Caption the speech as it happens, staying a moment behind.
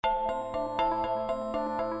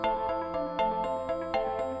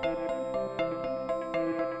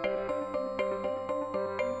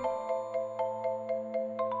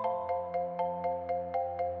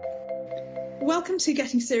Welcome to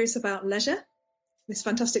Getting Serious About Leisure, this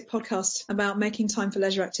fantastic podcast about making time for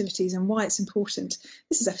leisure activities and why it's important.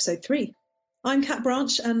 This is episode 3. I'm Kat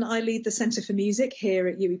Branch and I lead the Centre for Music here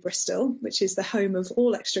at UWE Bristol, which is the home of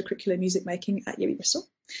all extracurricular music making at UWE Bristol.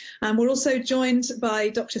 And we're also joined by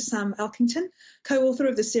Dr. Sam Elkington, co-author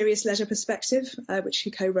of The Serious Leisure Perspective, which he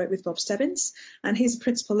co-wrote with Bob Stebbins. And he's a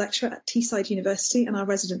principal lecturer at Teesside University and our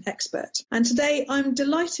resident expert. And today I'm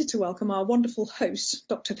delighted to welcome our wonderful host,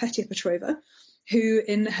 Dr. Petya Petrova, who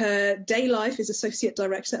in her day life is Associate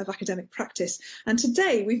Director of Academic Practice. And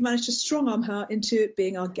today we've managed to strong-arm her into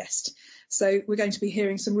being our guest. So we're going to be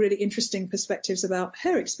hearing some really interesting perspectives about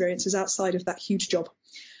her experiences outside of that huge job.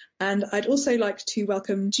 And I'd also like to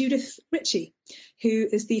welcome Judith Ritchie, who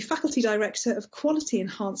is the Faculty Director of Quality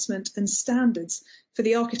Enhancement and Standards for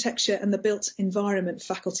the Architecture and the Built Environment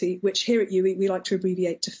Faculty, which here at UWE we like to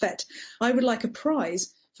abbreviate to FET. I would like a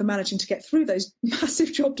prize for managing to get through those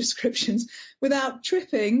massive job descriptions without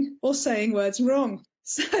tripping or saying words wrong.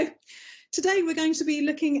 So today we're going to be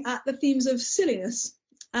looking at the themes of silliness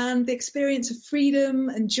and the experience of freedom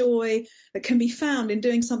and joy that can be found in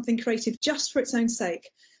doing something creative just for its own sake,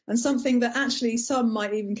 and something that actually some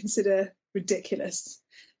might even consider ridiculous.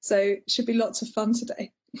 So it should be lots of fun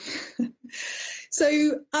today.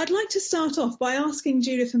 So I'd like to start off by asking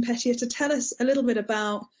Judith and Petya to tell us a little bit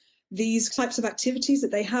about these types of activities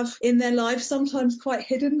that they have in their lives, sometimes quite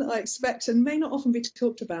hidden, I expect, and may not often be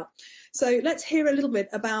talked about. So let's hear a little bit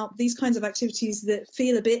about these kinds of activities that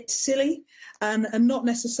feel a bit silly and not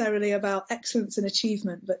necessarily about excellence and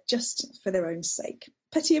achievement, but just for their own sake.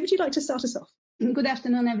 Petya, would you like to start us off? Good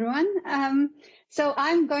afternoon, everyone. So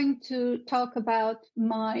I'm going to talk about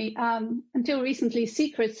my, until recently,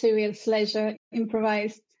 secret serious leisure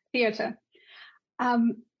improvised theatre.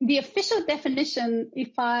 The official definition,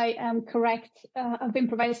 if I am correct, of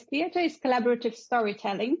improvised theatre is collaborative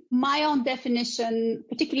storytelling. My own definition,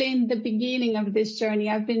 particularly in the beginning of this journey,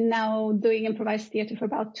 I've been now doing improvised theatre for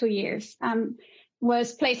about 2 years,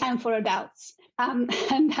 was playtime for adults.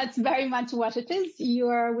 And that's very much what it is. You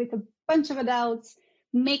are with a bunch of adults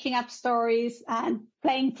making up stories and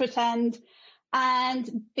playing pretend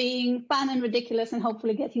and being fun and ridiculous and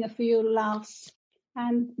hopefully getting a few laughs.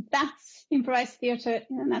 And that's improvised theatre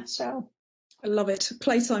in a nutshell. I love it.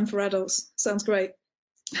 Playtime for adults. Sounds great.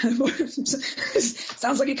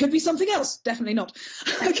 Sounds like it could be something else. Definitely not.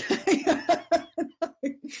 Okay.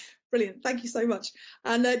 Brilliant. Thank you so much.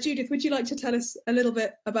 And Judith, would you like to tell us a little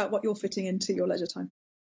bit about what you're fitting into your leisure time?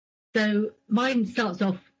 So mine starts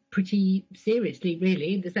off pretty seriously,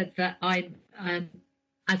 really, in the sense that I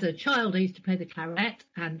as a child, I used to play the clarinet,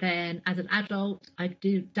 and then as an adult, I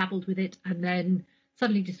dabbled with it, and then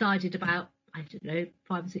suddenly decided about, 5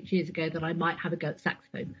 or 6 years ago that I might have a go at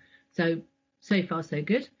saxophone. So far, so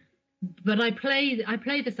good. But I play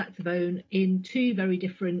the saxophone in 2 very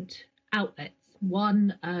different outlets.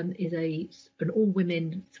 One is an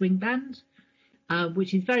all-women swing band,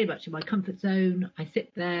 which is very much in my comfort zone. I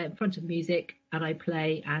sit there in front of music and I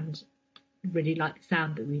play and really like the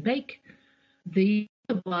sound that we make. The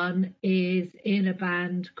other one is in a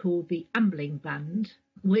band called the Ambling Band,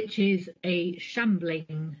 which is a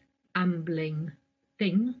shambling, ambling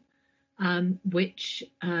thing, which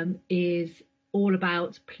is all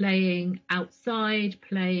about playing outside,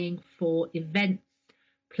 playing for events,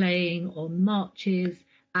 playing on marches,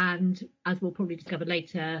 and, as we'll probably discover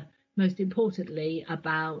later, most importantly,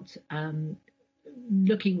 about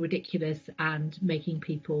looking ridiculous and making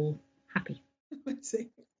people happy. I see.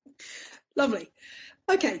 Lovely.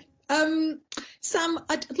 Okay. Sam,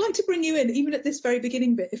 I'd like to bring you in, even at this very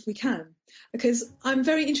beginning bit, if we can, because I'm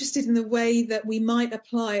very interested in the way that we might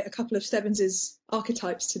apply a couple of Stebbins's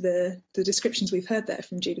archetypes to the descriptions we've heard there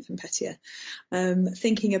from Judith and Petya.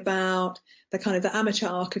 Thinking about the kind of the amateur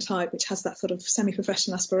archetype, which has that sort of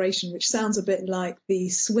semi-professional aspiration, which sounds a bit like the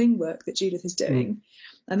swing work that Judith is doing.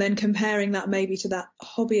 And then comparing that maybe to that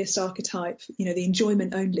hobbyist archetype, the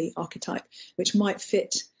enjoyment only archetype, which might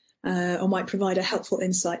fit or might provide a helpful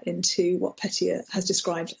insight into what Petya has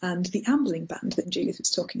described and the ambling band that Judith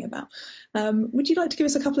was talking about. Would you like to give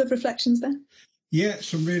us a couple of reflections there? Yeah,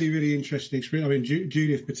 some really, really interesting experience. I mean,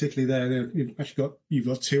 Judith, particularly there, you've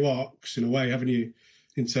got 2 arcs in a way, haven't you?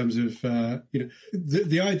 In terms of,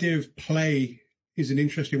 the idea of play is an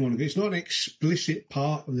interesting one. It's not an explicit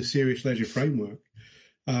part of the serious leisure framework.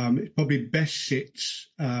 It probably best sits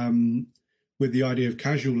with the idea of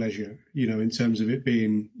casual leisure, in terms of it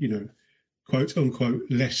being, quote unquote,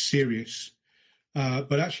 less serious.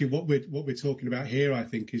 But actually what we're talking about here, I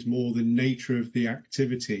think, is more the nature of the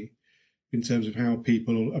activity in terms of how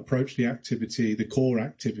people approach the activity, the core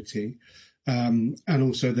activity, and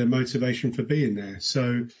also their motivation for being there.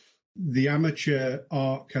 So the amateur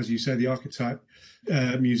arc, as you say, the archetype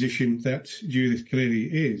musician that Judith clearly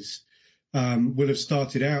is, will have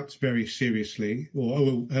started out very seriously, or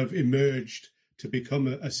will have emerged to become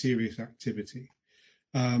a serious activity.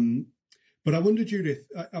 But I wonder, Judith,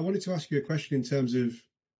 I wanted to ask you a question in terms of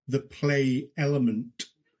the play element,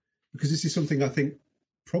 because this is something I think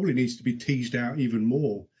probably needs to be teased out even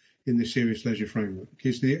more in the serious leisure framework,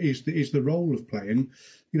 is the role of play. And,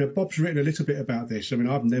 Bob's written a little bit about this. I mean,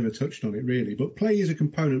 I've never touched on it really, but play is a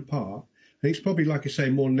component part. And it's probably, like I say,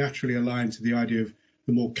 more naturally aligned to the idea of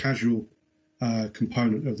the more casual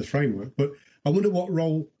component of the framework. But I wonder what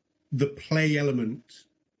role the play element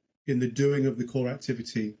in the doing of the core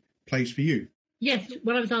activity plays for you. Yes,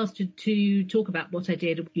 when I was asked to talk about what I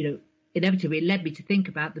did, inevitably it led me to think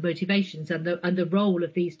about the motivations and the role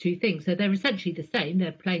of these two things. So they're essentially the same.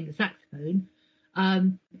 They're playing the saxophone.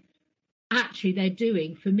 Actually, they're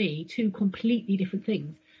doing, for me, two completely different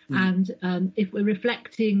things. And if we're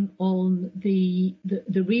reflecting on the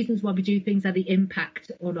reasons why we do things and the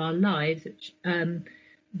impact on our lives,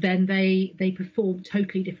 then they perform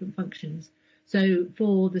totally different functions. So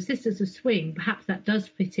for the Sisters of Swing, perhaps that does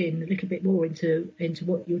fit in a little bit more into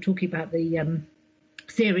what you're talking about, the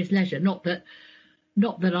serious leisure. Not that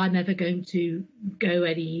I'm ever going to go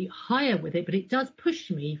any higher with it, but it does push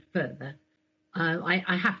me further.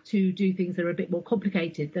 I have to do things that are a bit more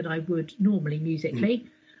complicated than I would normally musically.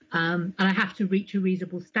 And I have to reach a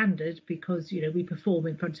reasonable standard because, we perform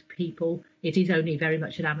in front of people. It is only very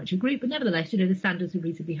much an amateur group, but nevertheless, the standards are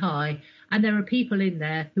reasonably high. And there are people in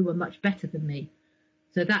there who are much better than me.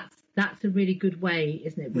 So that's a really good way,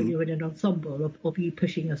 isn't it, when you're in an ensemble of you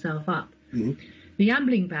pushing yourself up. The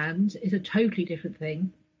ambling band is a totally different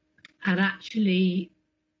thing and actually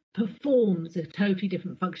performs a totally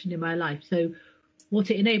different function in my life. So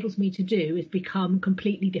what it enables me to do is become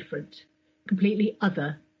completely different, completely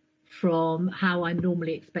other from how I'm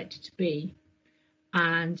normally expected to be.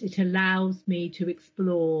 And it allows me to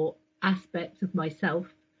explore aspects of myself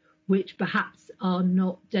which perhaps are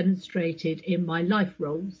not demonstrated in my life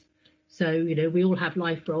roles. So, we all have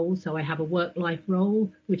life roles. So I have a work life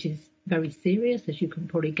role, which is very serious, as you can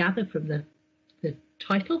probably gather from the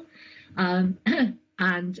title.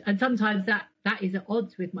 And sometimes that is at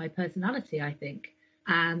odds with my personality, I think.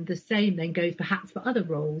 And the same then goes perhaps for other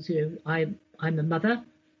roles. I'm a mother.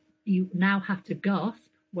 You now have to gasp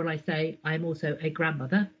when I say I'm also a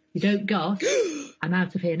grandmother. You don't gasp. I'm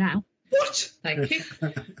out of here now. What? Thank you.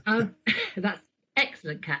 That's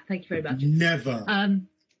excellent, Kat. Thank you very much. Never.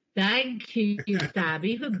 Thank you, Sam.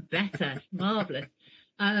 Even better. Marvellous.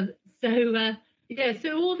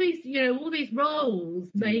 So all these roles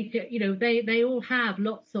make, they all have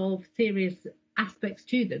lots of serious aspects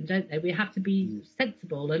to them, don't they? We have to be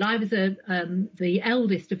sensible. And I was the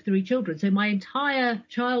eldest of three children, so my entire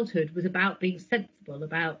childhood was about being sensible,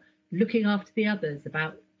 about looking after the others,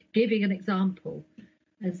 about giving an example.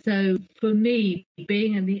 And so for me,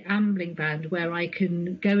 being in the ambling band, where I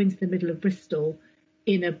can go into the middle of Bristol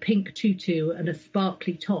in a pink tutu and a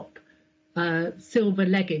sparkly top, silver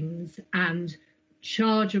leggings, and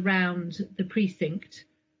charge around the precinct,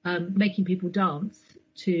 making people dance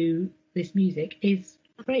to this music is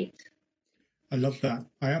great. I love that.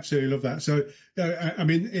 I absolutely love that. So, I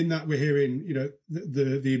mean, in that we're hearing,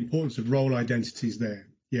 the importance of role identities there,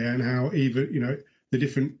 and how even, the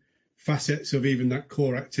different facets of even that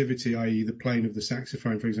core activity, i.e. the playing of the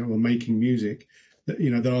saxophone, for example, or making music, that,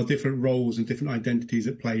 there are different roles and different identities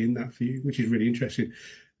at play in that for you, which is really interesting.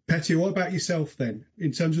 Petya, what about yourself then?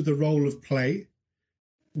 In terms of the role of play,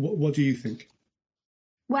 what do you think?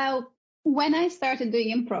 Well, when I started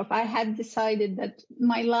doing improv, I had decided that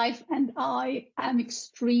my life and I am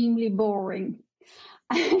extremely boring.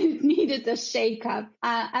 I needed a shake-up.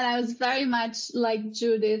 And I was very much like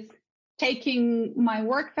Judith, taking my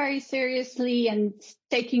work very seriously and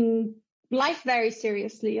taking life very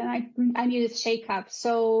seriously. And I needed a shake-up.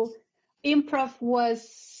 So improv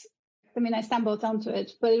was, I stumbled onto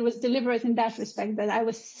it, but it was deliberate in that respect, that I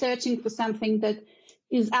was searching for something that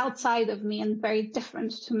is outside of me and very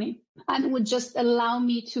different to me, and would just allow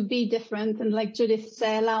me to be different. And like Judith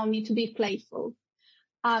said, allow me to be playful,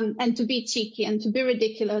 and to be cheeky and to be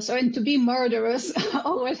ridiculous, and to be murderous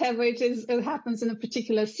or whatever it is that happens in a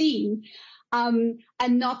particular scene, and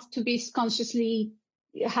not to be consciously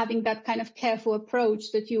having that kind of careful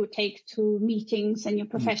approach that you would take to meetings and your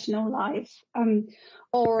professional life,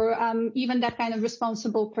 or even that kind of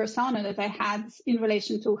responsible persona that I had in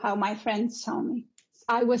relation to how my friends saw me.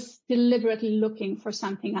 I was deliberately looking for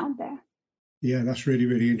something out there. Yeah, that's really,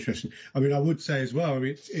 really interesting. I would say as well,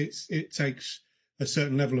 it takes a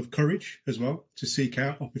certain level of courage as well to seek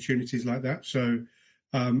out opportunities like that. So,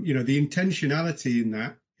 The intentionality in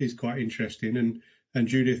that is quite interesting. And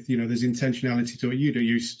Judith, there's intentionality to what you do.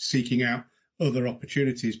 You're seeking out other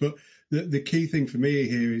opportunities. But the key thing for me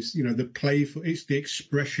here is, the playful, it's the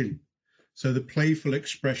expression. So the playful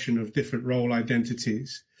expression of different role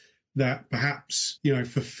identities that perhaps,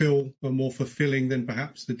 fulfill or more fulfilling than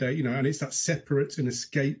perhaps the day, and it's that separate and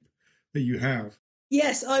escape that you have.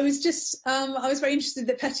 Yes, I was very interested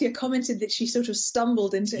that Petya commented that she sort of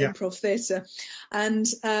stumbled into improv theatre. And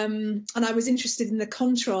I was interested in the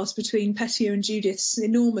contrast between Petya and Judith's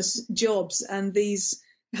enormous jobs and these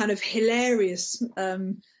kind of hilarious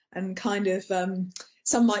and kind of,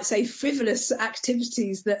 some might say, frivolous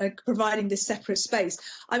activities that are providing this separate space.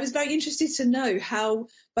 I was very interested to know how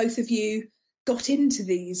both of you got into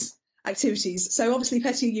these activities. So obviously,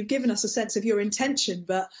 Petya, you've given us a sense of your intention,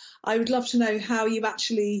 but I would love to know how you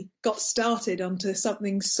actually got started onto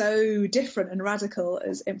something so different and radical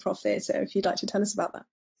as improv theatre, if you'd like to tell us about that.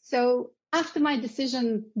 So after my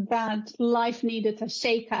decision that life needed a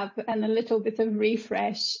shake-up and a little bit of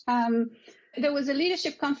refresh, there was a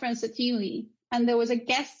leadership conference at UWI, and there was a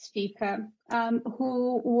guest speaker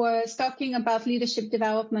who was talking about leadership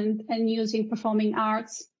development and using performing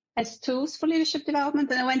arts as tools for leadership development.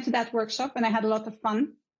 And I went to that workshop and I had a lot of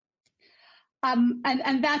fun.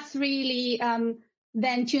 And that's really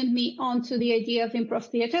then tuned me on to the idea of improv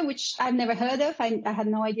theatre, which I've never heard of. I had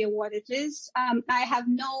no idea what it is. I have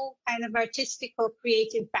no kind of artistic or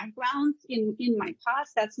creative background in my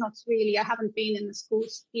past. That's not really, I haven't been in the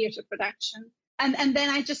school's theatre production. And then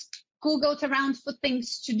I just Googled around for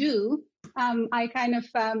things to do. I kind of,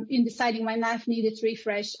 in deciding my life needed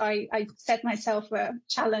refresh, I set myself a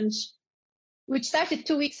challenge, which started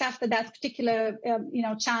 2 weeks after that particular,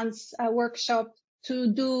 chance workshop,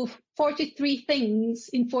 to do 43 things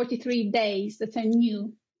in 43 days that are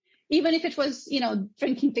new. Even if it was,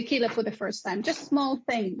 drinking tequila for the first time, just small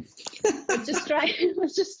things. But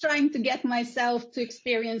was just trying to get myself to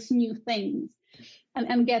experience new things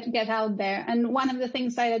and get out there. And one of the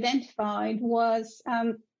things I identified was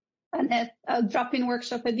a drop-in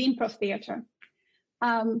workshop at the Improv Theatre,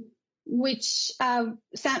 which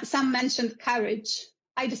some mentioned courage.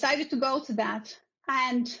 I decided to go to that,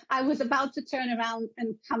 and I was about to turn around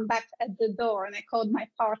and come back at the door, and I called my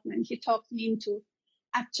partner, and he talked me into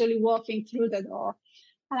actually walking through the door.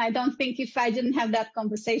 And I don't think if I didn't have that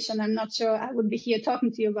conversation, I'm not sure I would be here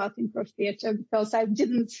talking to you about improv theatre, because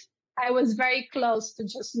I was very close to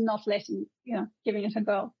just not letting, giving it a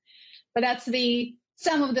go. But that's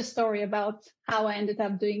some of the story about how I ended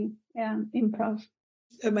up doing improv.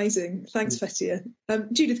 Amazing. Thanks, Petya.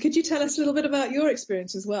 Judith, could you tell us a little bit about your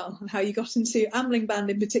experience as well, and how you got into Ambling Band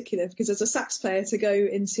in particular? Because as a sax player, to go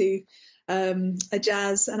into an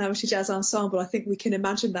amateur jazz ensemble, I think we can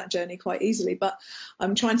imagine that journey quite easily. But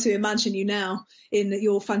I'm trying to imagine you now in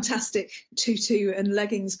your fantastic tutu and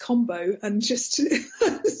leggings combo, and just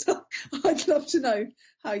so I'd love to know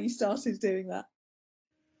how you started doing that.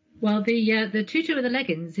 Well, the tutu and the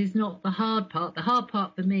leggings is not the hard part. The hard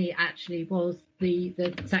part for me actually was the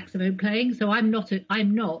saxophone playing. So I'm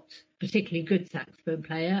not particularly good saxophone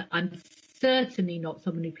player. I'm certainly not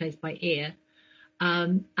someone who plays by ear.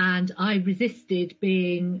 And I resisted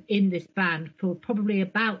being in this band for probably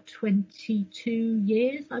about 22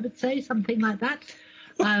 years, I would say, something like that.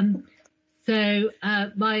 So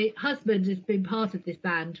my husband has been part of this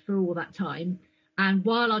band for all that time. And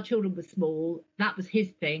while our children were small, that was his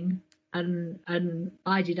thing, and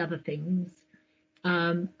I did other things.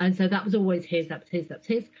 And so that was always his, that was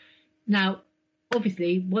his. Now,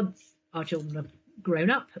 obviously, once our children have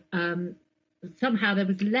grown up, somehow there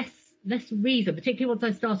was less reason, particularly once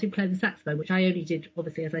I started playing the saxophone, which I only did,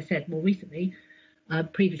 obviously, as I said, more recently.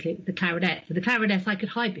 Previously, it was the clarinet. So the clarinet, I could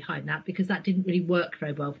hide behind that, because that didn't really work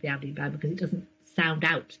very well for the Ambling Band, because it doesn't sound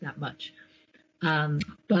out that much.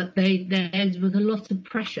 But there was a lot of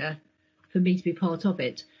pressure for me to be part of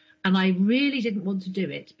it, and I really didn't want to do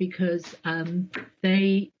it, because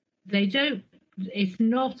they don't. It's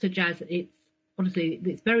not a jazz. It's honestly,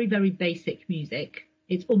 it's very, very basic music.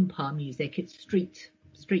 It's umpa music. It's street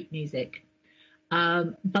music.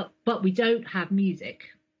 But we don't have music,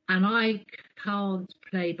 and I can't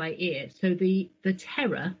play by ear. So the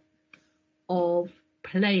terror of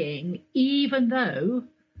playing, even though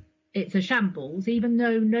it's a shambles, even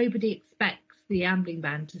though nobody expects the Ambling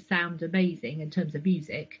Band to sound amazing in terms of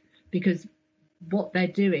music, because what they're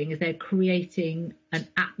doing is they're creating an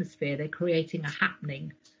atmosphere, they're creating a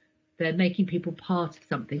happening, they're making people part of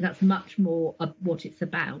something. That's much more of what it's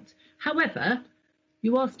about. However,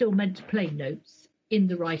 you are still meant to play notes in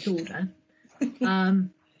the right order.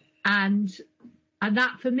 And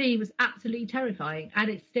that for me was absolutely terrifying, and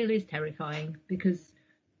it still is terrifying, because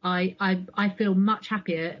I feel much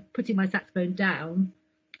happier putting my saxophone down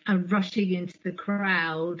and rushing into the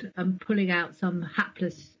crowd and pulling out some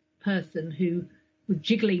hapless person who were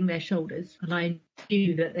jiggling their shoulders, and I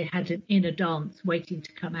knew that they had an inner dance waiting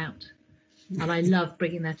to come out, and I love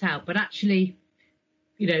bringing that out. But actually,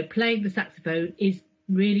 playing the saxophone is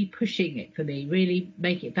really pushing it for me, really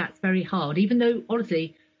make it. That's very hard, even though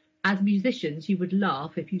honestly, as musicians, you would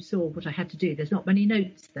laugh if you saw what I had to do. There's not many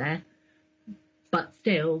notes there, but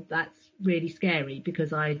still, that's really scary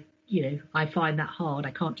because I find that hard.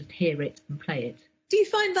 I can't just hear it and play it. Do you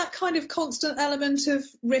find that kind of constant element of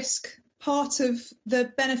risk part of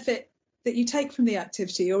the benefit that you take from the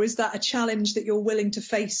activity, or is that a challenge that you're willing to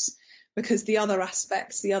face because the other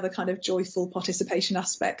aspects, the other kind of joyful participation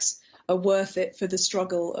aspects, are worth it for the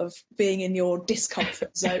struggle of being in your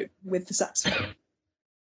discomfort zone with the saxophone?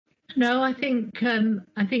 No, I think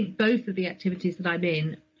both of the activities that I'm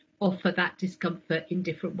in offer that discomfort in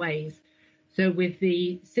different ways. So with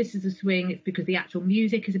the Sisters of Swing, it's because the actual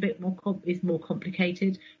music is a bit more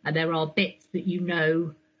complicated, and there are bits that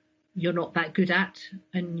you're not that good at,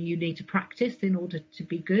 and you need to practice in order to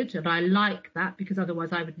be good. And I like that because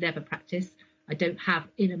otherwise I would never practice. I don't have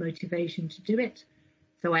inner motivation to do it.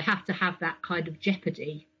 So I have to have that kind of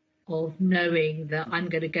jeopardy of knowing that I'm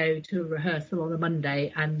going to go to a rehearsal on a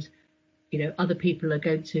Monday, and other people are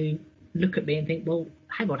going to look at me and think, well,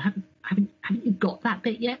 hang on, haven't you got that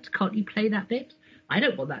bit yet? Can't you play that bit? I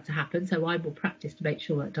don't want that to happen, so I will practice to make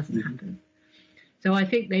sure that doesn't happen. So I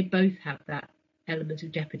think they both have that element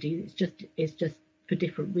of jeopardy. It's just for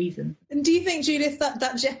different reasons. And do you think, Judith,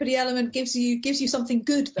 that jeopardy element gives you something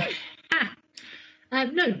good though?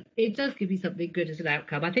 No, it does give you something good as an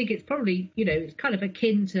outcome. I think it's probably it's kind of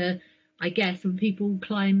akin to, I guess, when people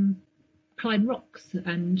climb rocks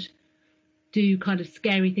and do kind of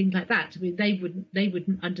scary things like that. I mean, they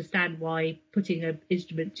wouldn't understand why putting an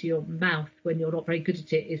instrument to your mouth when you're not very good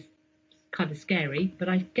at it is kind of scary, but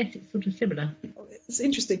I guess it's sort of similar. It's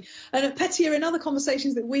interesting. And Petya, in other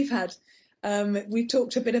conversations that we've had, we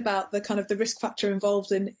talked a bit about the kind of the risk factor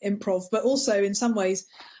involved in improv, but also in some ways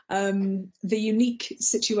the unique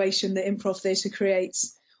situation that improv theatre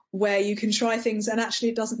creates, where you can try things and actually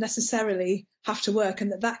it doesn't necessarily have to work,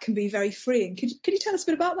 and that can be very freeing. Could you tell us a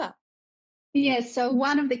bit about that? Yes, so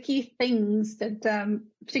one of the key things that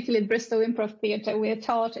particularly Bristol Improv Theatre we're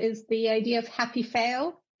taught is the idea of happy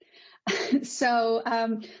fail. So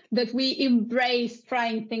that we embrace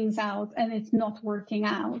trying things out and it's not working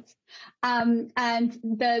out, and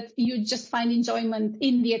that you just find enjoyment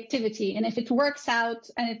in the activity. And if it works out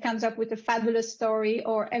and it comes up with a fabulous story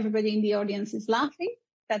or everybody in the audience is laughing,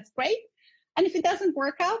 that's great. And if it doesn't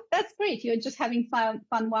work out, that's great. You're just having fun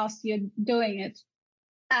whilst you're doing it.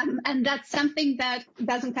 And that's something that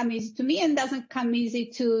doesn't come easy to me and doesn't come easy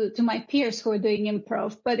to my peers who are doing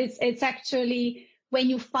improv. But it's actually when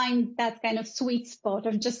you find that kind of sweet spot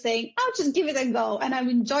of just saying, I'll just give it a go. And I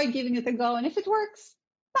enjoy giving it a go. And if it works,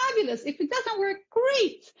 fabulous. If it doesn't work,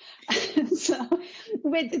 great. So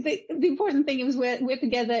the important thing is we're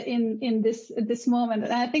together in this moment.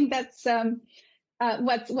 And I think that's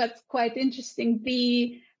what's quite interesting.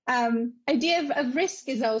 The idea of risk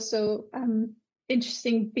is also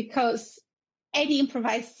interesting because any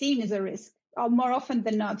improvised scene is a risk. Or more often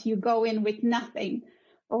than not, you go in with nothing,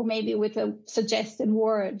 or maybe with a suggested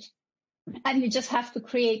word, and you just have to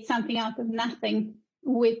create something out of nothing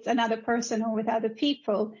with another person or with other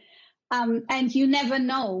people. And you never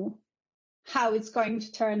know how it's going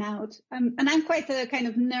to turn out. And I'm quite a kind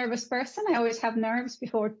of nervous person. I always have nerves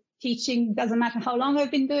before teaching. Doesn't matter how long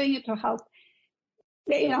I've been doing it or how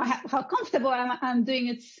comfortable I'm doing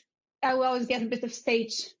it. I will always get a bit of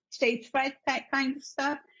stage fright kind of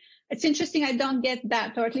stuff. It's interesting, I don't get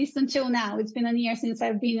that, or at least until now. It's been a year since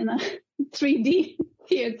I've been in a 3D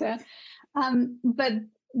theatre. But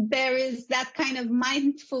there is that kind of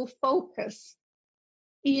mindful focus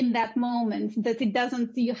in that moment that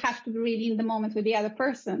you have to be really in the moment with the other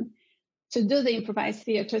person to do the improvised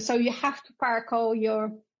theatre. So you have to park all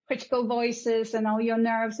your critical voices and all your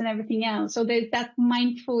nerves and everything else. So there's that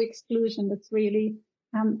mindful exclusion that's really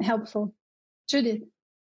helpful. Judith?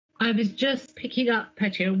 I was just picking up,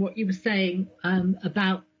 Petya, what you were saying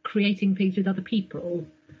about creating things with other people.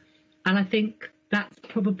 And I think that's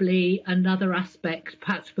probably another aspect,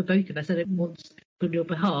 perhaps for both of us. I don't want to speak on your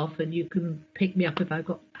behalf, and you can pick me up if I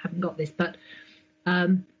haven't got this. But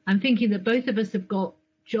I'm thinking that both of us have got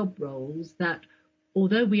job roles that,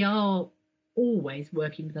 although we are always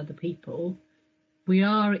working with other people, we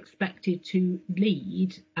are expected to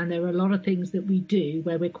lead. And there are a lot of things that we do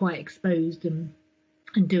where we're quite exposed and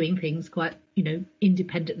doing things quite,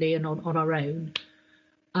 independently and on our own.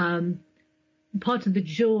 part of the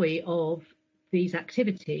joy of these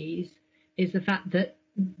activities is the fact that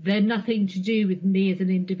they're nothing to do with me as an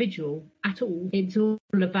individual at all. It's all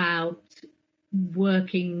about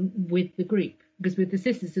working with the group. Because with the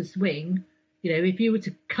Sisters of Swing, if you were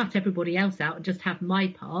to cut everybody else out and just have my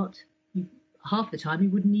part, half the time you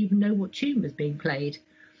wouldn't even know what tune was being played.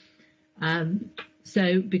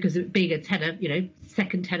 So because of being a tenor,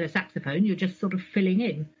 second tenor saxophone, you're just sort of filling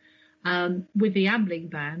in. With the ambling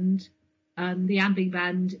band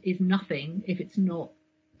is nothing if it's not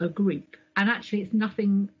a group. And actually it's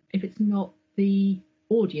nothing if it's not the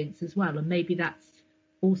audience as well. And maybe that's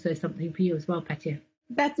also something for you as well, Petya.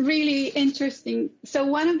 That's really interesting. So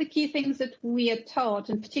one of the key things that we are taught,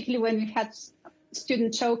 and particularly when we've had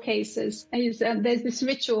student showcases, is there's this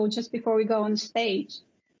ritual just before we go on stage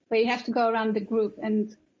where you have to go around the group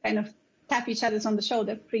and kind of tap each other on the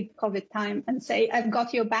shoulder, pre-COVID time, and say, I've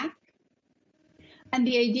got your back. And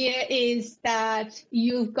the idea is that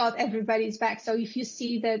you've got everybody's back. So if you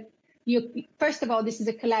see that first of all, this is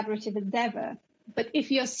a collaborative endeavor, but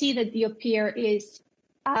if you see that your peer is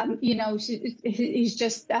he's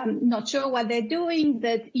just not sure what they're doing,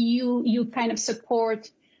 that you kind of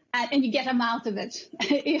support and you get them out of it.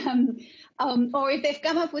 Or if they've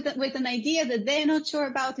come up with an idea that they're not sure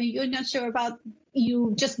about and you're not sure about,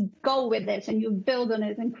 you just go with it and you build on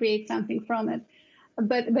it and create something from it.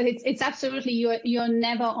 But it's absolutely, you're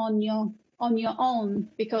never on your own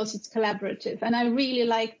because it's collaborative. And I really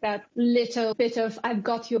like that little bit of I've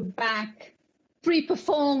got your back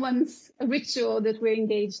pre-performance ritual that we're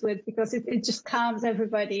engaged with, because it just calms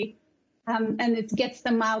everybody and it gets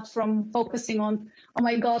them out from focusing on, oh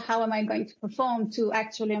my God, how am I going to perform, to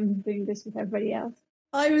actually I'm doing this with everybody else.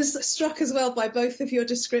 I was struck as well by both of your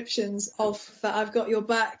descriptions of that I've got your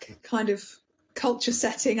back kind of culture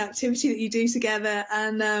setting activity that you do together,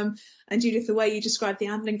 and Judith, the way you described the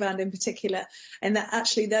ambling band in particular, and that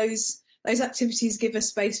actually those activities give a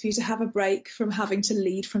space for you to have a break from having to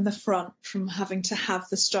lead from the front, from having to have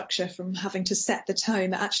the structure, from having to set the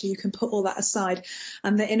tone, that actually you can put all that aside.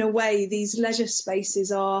 And that in a way, these leisure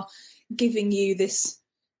spaces are giving you this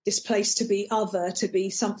place to be other, to be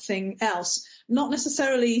something else, not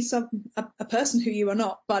necessarily a person who you are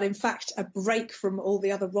not, but in fact a break from all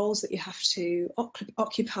the other roles that you have to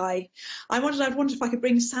occupy. I wondered if I could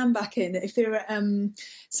bring Sam back in, if there are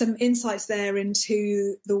some insights there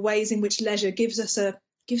into the ways in which leisure gives us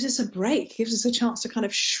a break, gives us a chance to kind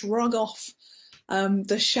of shrug off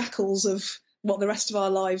the shackles of what the rest of our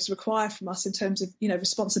lives require from us in terms of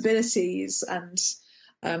responsibilities and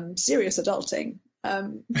serious adulting.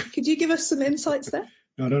 Could you give us some insights there?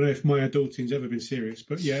 I don't know if my adulting's ever been serious,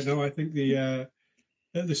 but I think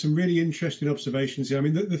there's some really interesting observations here. I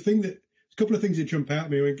mean, the thing that, a couple of things that jump out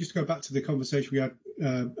at me, just to go back to the conversation we had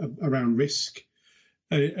around risk,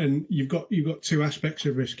 and you've got two aspects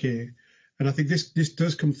of risk here, and I think this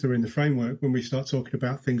does come through in the framework when we start talking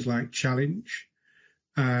about things like challenge,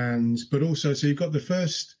 but also, so you've got the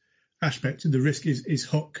first aspect of the risk is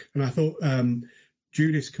hook, and I thought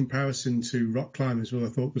Judith's comparison to rock climbers, I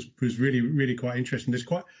thought was really, really quite interesting. There's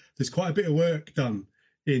quite a bit of work done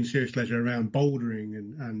in serious leisure around bouldering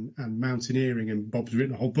and mountaineering, and Bob's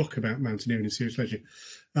written a whole book about mountaineering and serious leisure.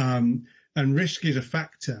 And risk is a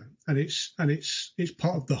factor, and it's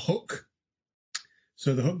part of the hook.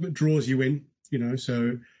 So the hook that draws you in,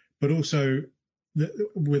 but also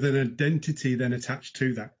with an identity then attached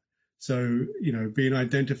to that. So being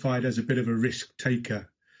identified as a bit of a risk taker.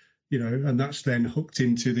 And that's then hooked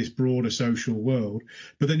into this broader social world.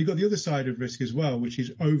 But then you've got the other side of risk as well, which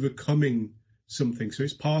is overcoming something. So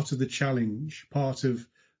it's part of the challenge, part of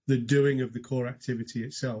the doing of the core activity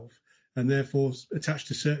itself, and therefore attached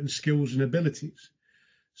to certain skills and abilities.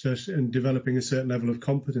 So, and developing a certain level of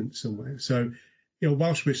competence somewhere. So,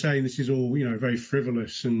 whilst we're saying this is all, very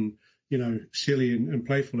frivolous and, silly and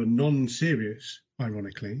playful and non-serious,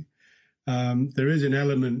 ironically, there is an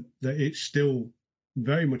element that it's still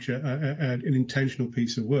very much an intentional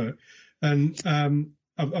piece of work. And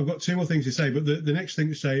I've got two more things to say, but the next thing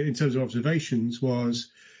to say in terms of observations was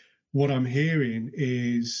what I'm hearing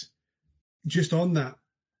is just on that,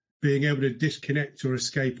 being able to disconnect or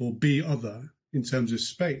escape or be other in terms of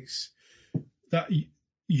space, that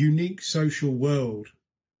unique social world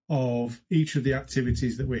of each of the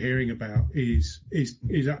activities that we're hearing about is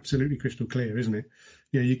absolutely crystal clear, isn't it?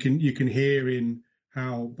 You can hear in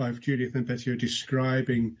how both Judith and Petya are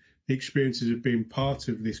describing the experiences of being part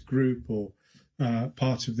of this group or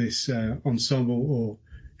part of this ensemble or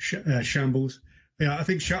shambles. Yeah, I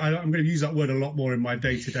think I'm going to use that word a lot more in my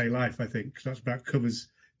day-to-day life, I think, because that's about covers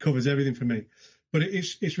everything for me. but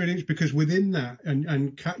it's really interesting because within that,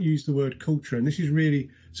 and Kat used the word culture, and this is really,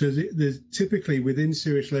 so there's typically within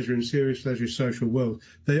serious leisure and serious leisure social world,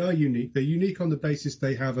 they are unique. They're unique on the basis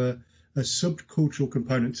they have a subcultural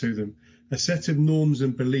component to them, a set of norms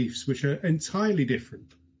and beliefs which are entirely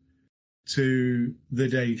different to the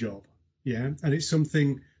day job. Yeah. And it's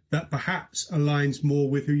something that perhaps aligns more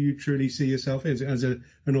with who you truly see yourself as an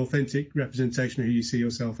authentic representation of who you see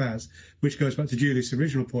yourself as, which goes back to Julie's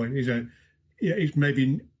original point.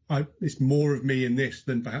 It's more of me in this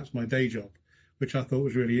than perhaps my day job, which I thought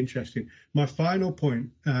was really interesting. My final point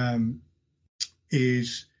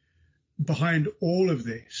is behind all of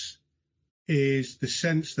this is the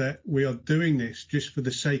sense that we are doing this just for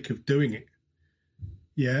the sake of doing it.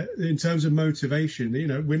 Yeah, in terms of motivation,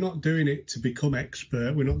 we're not doing it to become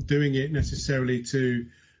expert. We're not doing it necessarily to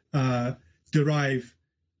derive,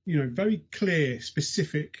 very clear,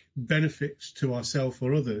 specific benefits to ourselves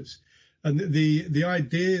or others. And the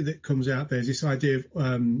idea that comes out there is this idea of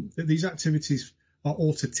that these activities are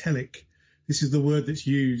autotelic. This is the word that's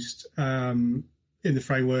used in the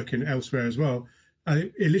framework and elsewhere as well.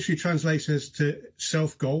 It literally translates as to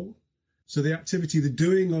self-goal. So the activity, the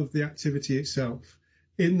doing of the activity itself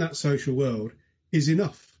in that social world is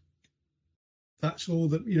enough. That's all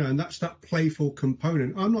that, and that's that playful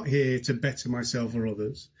component. I'm not here to better myself or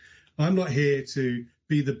others. I'm not here to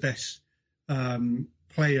be the best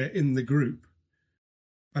player in the group.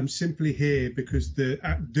 I'm simply here because the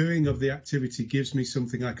doing of the activity gives me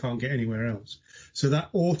something I can't get anywhere else. So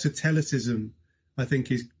that autotelitism, I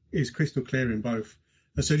think, is crystal clear in both.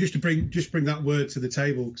 And so just bring that word to the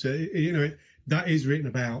table. So that is written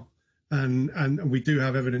about, and we do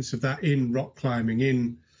have evidence of that in rock climbing,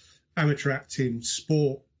 in amateur acting,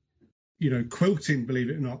 sport, quilting. Believe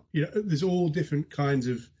it or not, there's all different kinds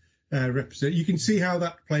of represent. You can see how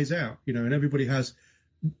that plays out, and everybody has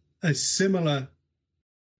a similar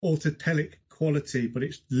autotelic quality, but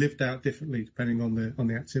it's lived out differently depending on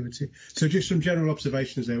the activity. So just some general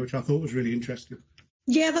observations there, which I thought was really interesting.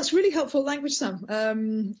 Yeah, that's really helpful language, Sam,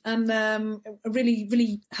 and really,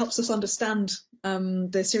 really helps us understand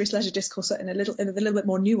the serious leisure discourse in a little bit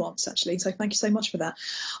more nuance, actually. So thank you so much for that.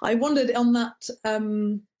 I wondered on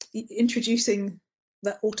that, introducing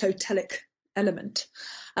the autotelic element.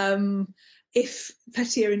 If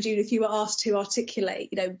Petia and Judith, you were asked to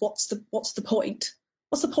articulate, what's the point?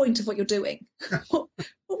 What's the point of what you're doing? what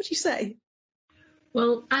would you say?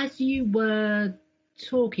 Well, as you were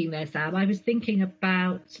talking there, Sam, I was thinking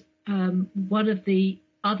about one of the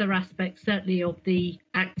other aspects, certainly of the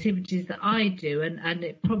activities that I do, and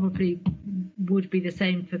it probably would be the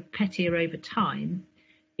same for Petia over time,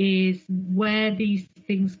 is where these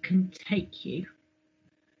things can take you.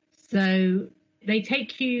 So they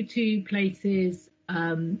take you to places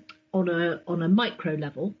on a micro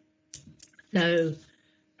level. So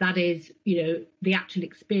that is, the actual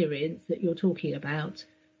experience that you're talking about.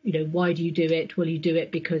 Why do you do it? Well, you do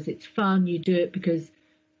it because it's fun. You do it because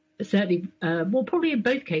certainly, probably in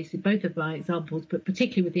both cases, both of my examples, but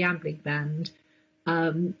particularly with the ambling band,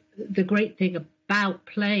 the great thing about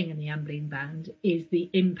playing in the ambling band is the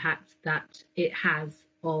impact that it has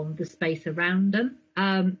on the space around them.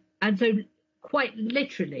 And so quite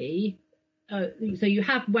literally, so you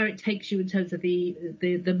have where it takes you in terms of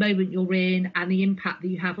the moment you're in and the impact that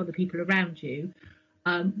you have on the people around you,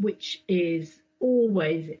 which is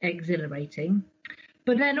always exhilarating.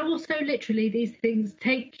 But then also literally these things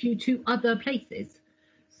take you to other places.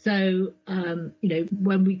 So,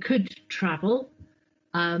 when we could travel,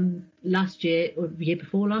 last year or the year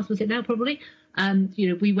before last, was it now probably,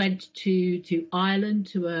 we went to Ireland,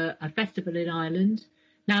 to a festival in Ireland.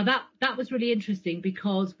 Now that was really interesting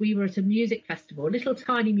because we were at a music festival, a little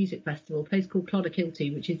tiny music festival, a place called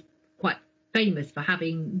Clonakilty, which is quite famous for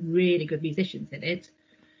having really good musicians in it.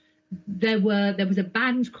 There was a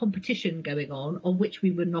band competition going on which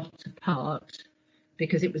we were not a part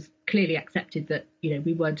because it was clearly accepted that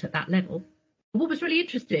we weren't at that level. What was really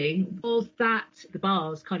interesting was that the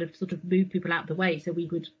bars kind of sort of moved people out of the way so we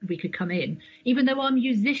could come in, even though our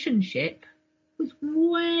musicianship was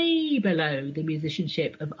way below the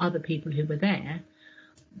musicianship of other people who were there.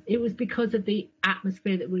 It was because of the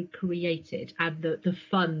atmosphere that we created and the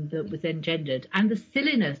fun that was engendered and the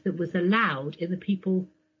silliness that was allowed in the people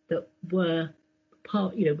that were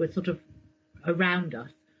were sort of around us.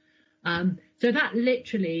 So that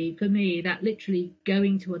literally, for me,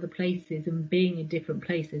 going to other places and being in different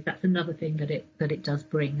places, that's another thing that it does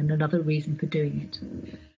bring and another reason for doing it.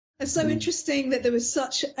 It's so interesting that there was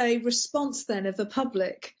such a response then of the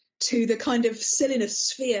public to the kind of silliness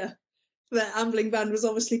sphere that Ambling Band was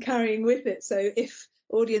obviously carrying with it. So if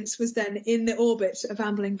audience was then in the orbit of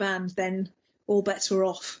Ambling Band, then all bets were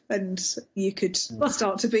off and you could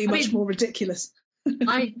start to be much more ridiculous.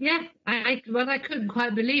 I couldn't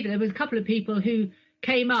quite believe it. There was a couple of people who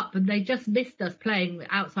came up and they just missed us playing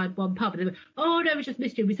outside one pub. And they were, oh no, we just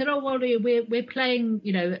missed you. We said, oh well, we're playing,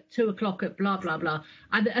 at 2:00 at blah blah blah.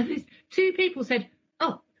 And these two people said,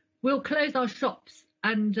 oh, we'll close our shops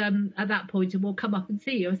and at that point and we'll come up and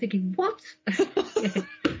see you. I was thinking, what?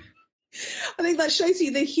 I think that shows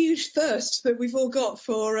you the huge thirst that we've all got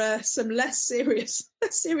for some less serious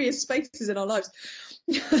spaces in our lives,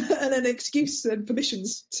 and an excuse and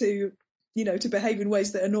permissions to behave in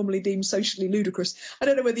ways that are normally deemed socially ludicrous. I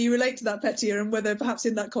don't know whether you relate to that, Petya, and whether perhaps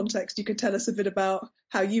in that context you could tell us a bit about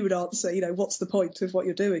how you would answer, what's the point of what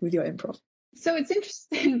you're doing with your improv? So it's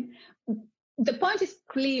interesting. The point is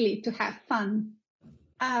clearly to have fun.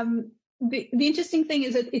 The interesting thing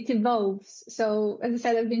is that it evolves. So as I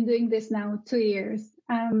said, I've been doing this now 2 years.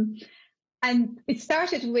 And it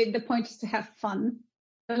started with the point is to have fun,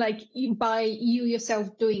 like by you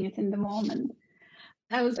yourself doing it in the moment.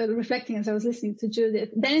 I was reflecting as I was listening to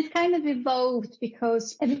Judith. Then it kind of evolved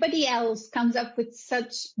because everybody else comes up with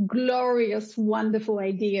such glorious, wonderful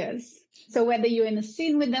ideas. So whether you're in a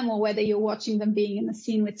scene with them or whether you're watching them being in a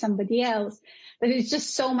scene with somebody else, that it's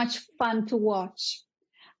just so much fun to watch.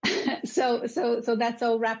 So that's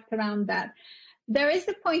all wrapped around that. There is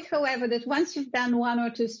the point, however, that once you've done 1 or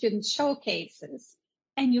 2 student showcases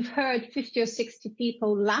and you've heard 50 or 60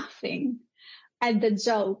 people laughing at the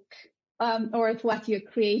joke or at what you're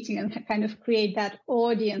creating and kind of create that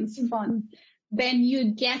audience fun, then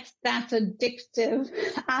you get that addictive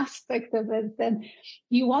aspect of it. Then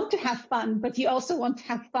you want to have fun, but you also want to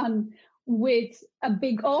have fun with a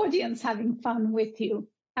big audience having fun with you.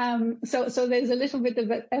 So there's a little bit of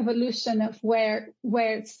an evolution of where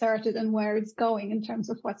it started and where it's going in terms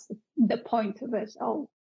of what's the point of it all.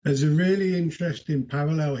 There's a really interesting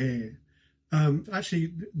parallel here.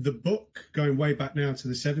 Actually, the book, going way back now to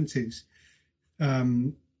the 70s,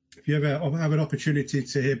 if you ever have an opportunity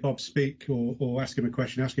to hear Bob speak or ask him a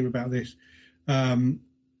question, ask him about this. One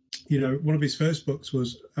of his first books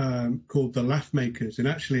was called The Laugh Makers, and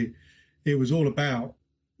actually it was all about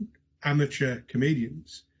amateur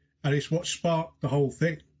comedians, and it's what sparked the whole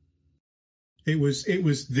thing. It was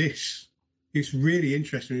this. It's really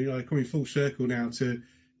interesting. Coming full circle now to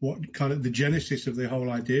what kind of the genesis of the whole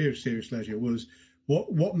idea of serious leisure was.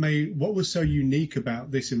 What was so unique about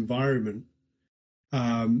this environment?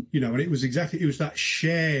 And it was that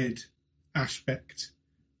shared aspect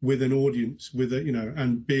with an audience,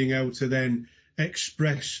 and being able to then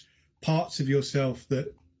express parts of yourself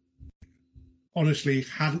that honestly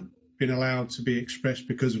hadn't been allowed to be expressed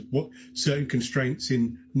because of what certain constraints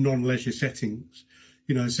in non-leisure settings.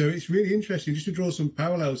 So it's really interesting just to draw some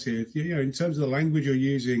parallels here, in terms of the language you're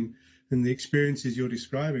using and the experiences you're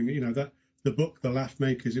describing. That the book, The Laugh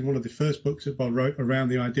Makers, in one of the first books that Bob wrote around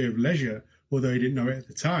the idea of leisure, although he didn't know it at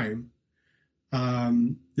the time,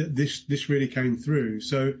 that this really came through.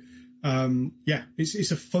 So,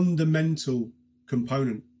 it's a fundamental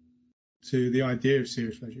component to the idea of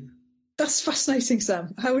serious leisure. That's fascinating,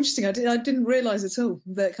 Sam. How interesting. I didn't realise at all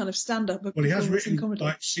that kind of stand-up. Well, he has written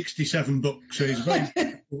like 67 books, so he's very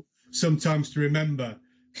difficult sometimes to remember.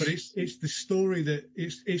 But it's the story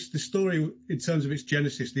it's the story in terms of its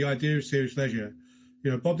genesis, the idea of serious leisure.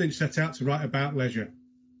 Bob didn't set out to write about leisure.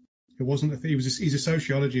 It wasn't he's a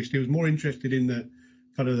sociologist. He was more interested in the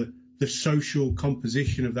kind of the social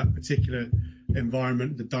composition of that particular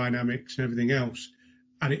environment, the dynamics and everything else.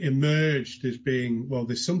 And it emerged as being, well,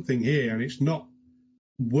 there's something here, and it's not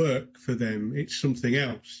work for them, it's something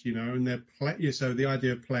else, and they're play. So the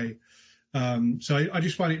idea of play. So I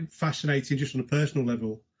just find it fascinating, just on a personal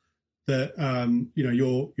level, that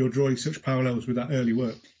you're drawing such parallels with that early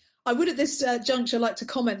work. I would at this juncture like to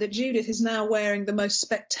comment that Judith is now wearing the most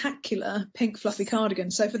spectacular pink fluffy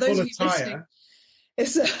cardigan. So for those of you listening,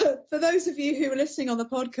 for those of you who are listening on the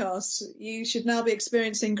podcast, you should now be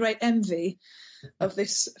experiencing great envy of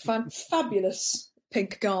this fabulous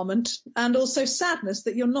pink garment, and also sadness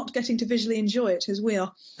that you're not getting to visually enjoy it as we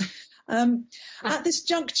are. At this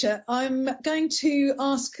juncture, I'm going to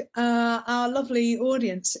ask our lovely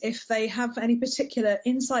audience if they have any particular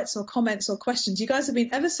insights or comments or questions. You guys have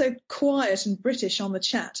been ever so quiet and British on the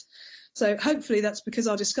chat, so hopefully that's because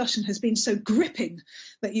our discussion has been so gripping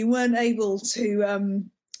that you weren't able to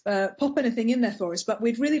pop anything in there for us, but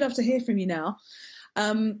we'd really love to hear from you now.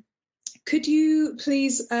 Could you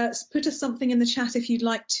please put us something in the chat if you'd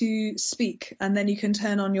like to speak, and then you can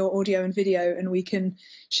turn on your audio and video and we can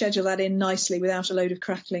schedule that in nicely without a load of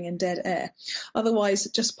crackling and dead air. Otherwise,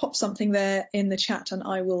 just pop something there in the chat and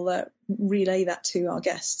I will relay that to our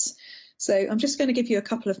guests. So I'm just going to give you a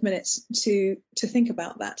couple of minutes to think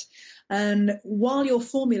about that. And while you're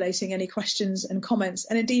formulating any questions and comments,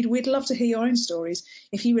 and indeed we'd love to hear your own stories,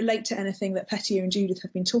 if you relate to anything that Petya and Judith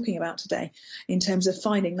have been talking about today in terms of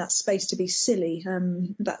finding that space to be silly,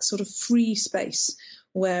 that sort of free space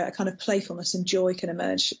where a kind of playfulness and joy can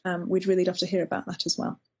emerge, we'd really love to hear about that as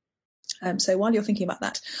well. So while you're thinking about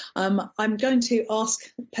that, I'm going to ask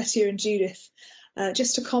Petya and Judith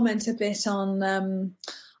just to comment a bit on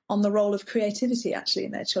the role of creativity actually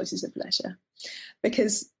in their choices of leisure,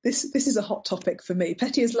 because this is a hot topic for me.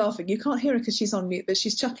 Petya is laughing. You can't hear her because she's on mute, but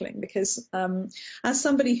she's chuckling because as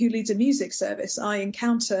somebody who leads a music service, I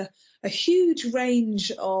encounter a huge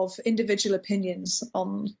range of individual opinions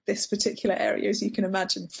on this particular area, as you can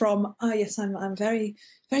imagine, from, oh yes, I'm a very,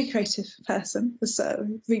 very creative person. So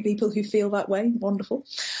people who feel that way, wonderful.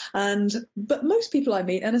 But most people I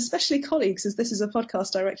meet, and especially colleagues, as this is a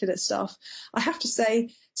podcast directed at staff, I have to say,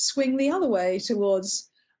 swing the other way towards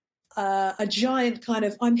a giant kind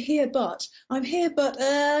of, I'm here, but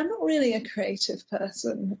I'm not really a creative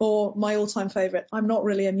person, or my all-time favourite, I'm not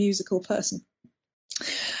really a musical person.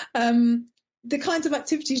 The kinds of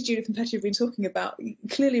activities Judith and Petya have been talking about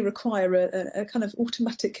clearly require a kind of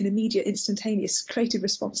automatic and immediate, instantaneous creative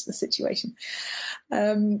response to the situation.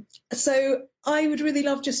 So I would really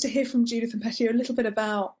love just to hear from Judith and Petya a little bit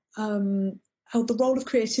about how the role of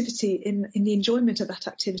creativity in the enjoyment of that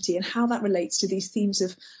activity and how that relates to these themes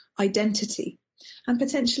of identity and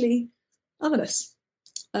potentially otherness.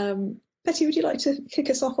 Petya, would you like to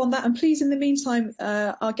kick us off on that? And please, in the meantime,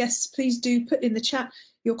 our guests, please do put in the chat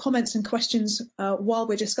your comments and questions while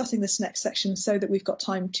we're discussing this next section so that we've got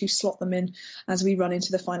time to slot them in as we run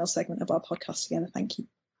into the final segment of our podcast together. Thank you.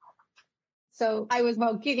 So I was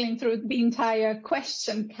giggling through the entire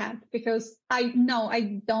question, Kat, because I know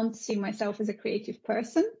I don't see myself as a creative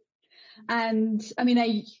person. And I mean,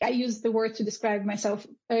 I used the word to describe myself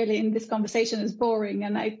early in this conversation as boring,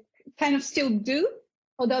 and I kind of still do,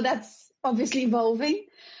 although that's obviously evolving.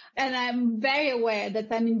 And I'm very aware that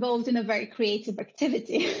I'm involved in a very creative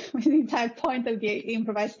activity. The entire point of the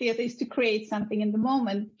improvised theatre is to create something in the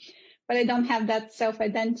moment, but I don't have that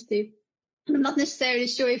self-identity. I'm not necessarily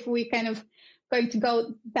sure if we kind of going to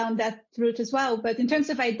go down that route as well. But in terms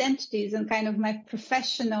of identities and kind of my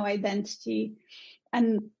professional identity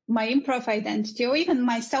and my improv identity, or even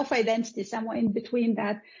my self-identity, somewhere in between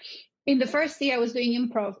that, in the first year I was doing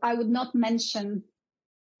improv, I would not mention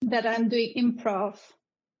that I'm doing improv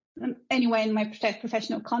anywhere in my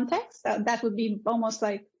professional context. That would be almost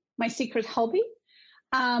like my secret hobby.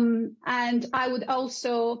 And I would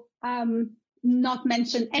also not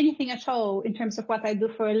mention anything at all in terms of what I do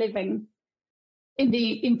for a living in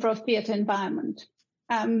the improv theatre environment.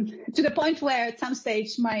 To the point where at some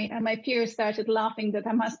stage my peers started laughing that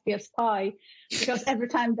I must be a spy, because every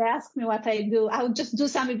time they ask me what I do, I would just do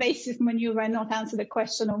some evasive maneuver and not answer the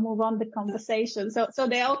question or move on the conversation. So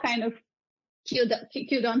they all kind of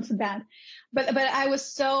queued onto that. But I was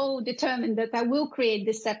so determined that I will create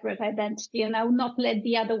this separate identity and I will not let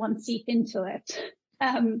the other one seep into it.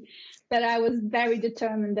 That I was very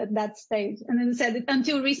determined at that stage. And then said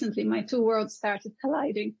until recently, my two worlds started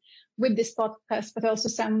colliding with this podcast, but also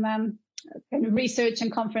some kind of research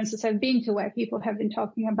and conferences I've been to where people have been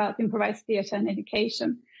talking about improvised theatre and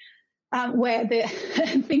education, where the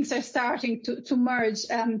things are starting to merge,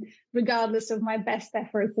 regardless of my best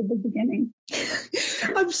efforts at the beginning.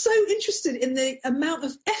 I'm so interested in the amount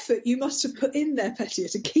of effort you must have put in there, Petya,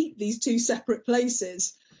 to keep these two separate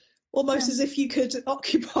places, almost as if you could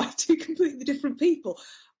occupy two completely different people.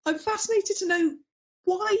 I'm fascinated to know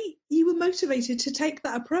why you were motivated to take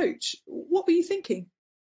that approach. What were you thinking?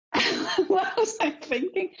 What was I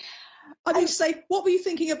thinking? I mean, say, what were you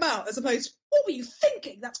thinking about, as opposed to, what were you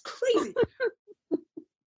thinking? That's crazy.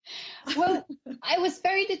 Well, I was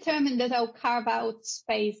very determined that I'll carve out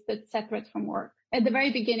space that's separate from work. At the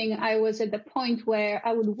very beginning, I was at the point where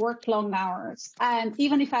I would work long hours. And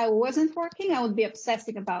even if I wasn't working, I would be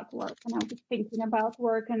obsessing about work. And I would be thinking about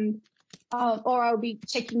work, and or I'll be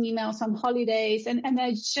checking emails on holidays. And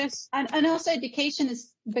I just, and also education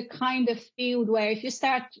is the kind of field where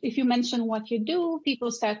if you mention what you do,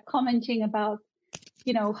 people start commenting about,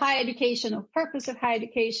 higher education or purpose of higher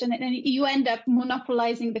education, and you end up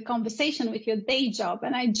monopolizing the conversation with your day job.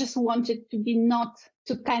 And I just wanted to be not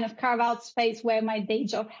to kind of carve out space where my day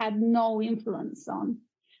job had no influence on.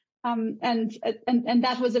 And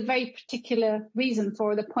that was a very particular reason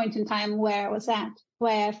for the point in time where I was at,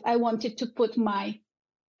 where I wanted to put my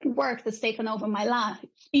work that's taken over my life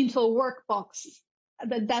into a work box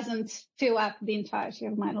that doesn't fill up the entirety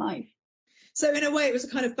of my life. So in a way, it was a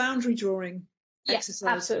kind of boundary drawing Yes,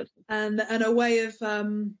 absolutely. and a way of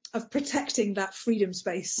protecting that freedom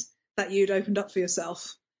space that you'd opened up for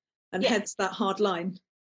yourself, and hence that hard line.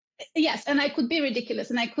 Yes, and I could be ridiculous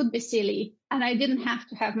and I could be silly, and I didn't have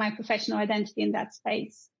to have my professional identity in that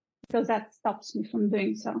space, because that stops me from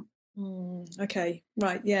doing so. Okay,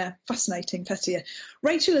 right, yeah, fascinating, Petia.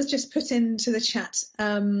 Rachel has just put into the chat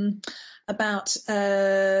about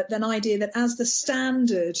an idea that as the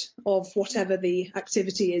standard of whatever the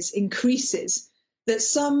activity is increases, that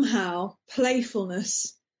somehow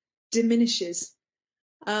playfulness diminishes.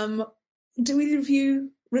 Do either of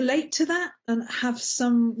you relate to that and have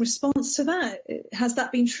some response to that? Has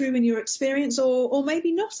that been true in your experience, or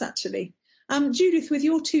maybe not actually? Judith, with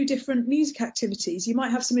your two different music activities, you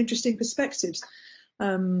might have some interesting perspectives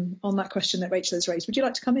on that question that Rachel has raised. Would you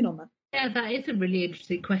like to come in on that? Yeah, that is a really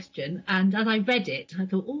interesting question. And as I read it, I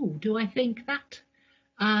thought, oh, do I think that?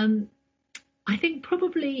 I think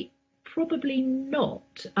probably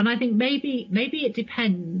not. And I think maybe it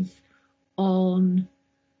depends on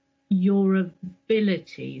your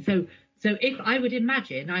ability. So if I would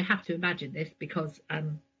imagine, I have to imagine this because I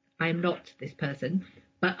am not this person,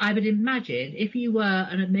 but I would imagine if you were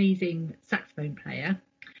an amazing saxophone player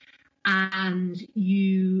and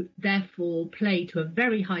you therefore play to a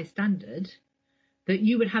very high standard, that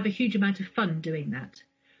you would have a huge amount of fun doing that.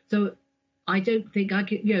 So I don't think I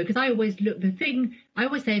could, because I always I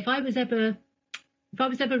always say if I was ever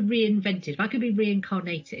reinvented, if I could be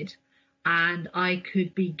reincarnated and I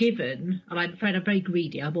could be given, and I'm afraid I'm very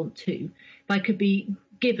greedy, I want two, if I could be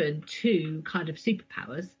given two kind of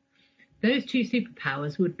superpowers, those two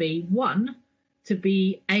superpowers would be, one, to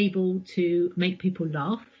be able to make people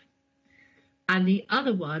laugh, and the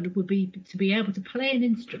other one would be to be able to play an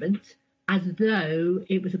instrument as though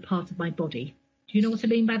it was a part of my body. Do you know what I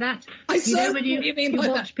mean by that? I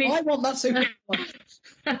want that superpower.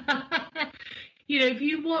 If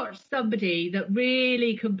you watch somebody that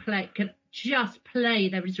really can just play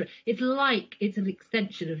their instrument, it's like it's an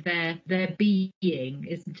extension of their being,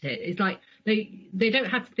 isn't it? It's like they don't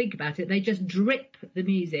have to think about it. They just drip the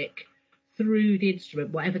music through the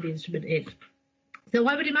instrument, whatever the instrument is. So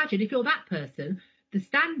I would imagine if you're that person, the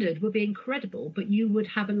standard would be incredible, but you would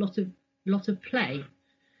have a lot of play.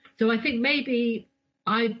 So I think maybe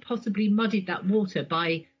I possibly muddied that water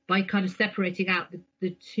by kind of separating out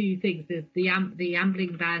the two things, the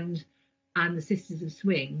Ambling Band and the Sisters of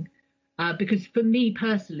Swing, because for me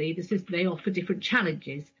personally, they offer different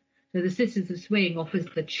challenges. So the Sisters of Swing offers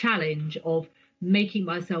the challenge of making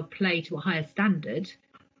myself play to a higher standard,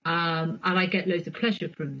 and I get loads of pleasure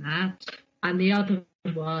from that. And the other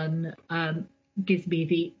one gives me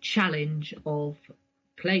the challenge of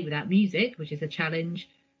playing without music, which is a challenge,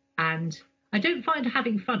 and I don't find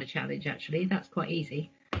having fun a challenge, actually. That's quite easy.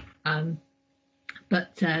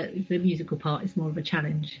 But the musical part is more of a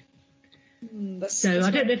challenge. I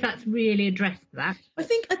don't know if that's really addressed that. I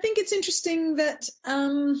think it's interesting that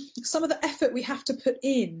some of the effort we have to put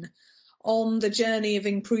in on the journey of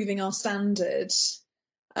improving our standards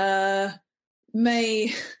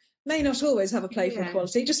may not always have a playful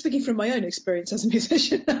quality. Just speaking from my own experience as a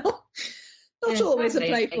musician now. Not always a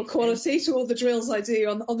playful quality to all the drills I do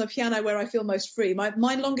on the piano where I feel most free. My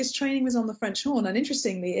longest training was on the French horn, and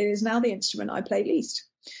interestingly, it is now the instrument I play least,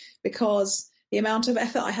 because the amount of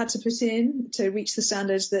effort I had to put in to reach the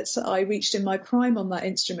standards that I reached in my prime on that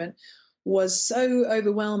instrument was so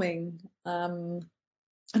overwhelming and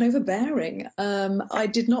overbearing. I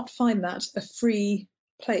did not find that a free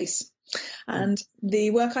place. And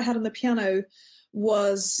the work I had on the piano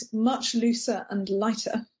was much looser and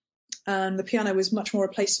lighter. And the piano was much more a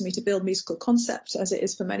place for me to build musical concepts, as it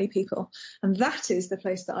is for many people. And that is the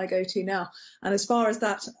place that I go to now. And as far as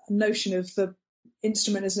that notion of the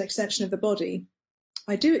instrument as an extension of the body,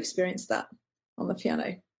 I do experience that on the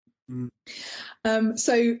piano.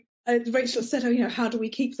 So Rachel said, how do we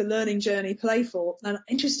keep the learning journey playful? And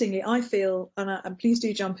interestingly, I feel, and please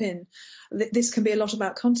do jump in, this can be a lot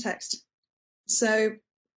about context. So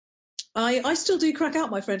I still do crack out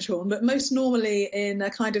my French horn, but most normally in a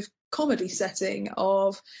kind of comedy setting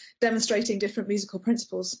of demonstrating different musical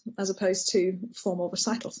principles as opposed to formal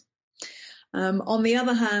recitals. On the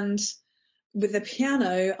other hand, with the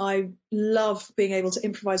piano, I love being able to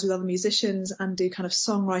improvise with other musicians and do kind of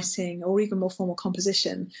songwriting or even more formal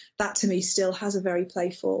composition. That to me still has a very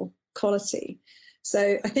playful quality.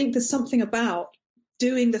 So I think there's something about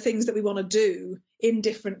doing the things that we want to do in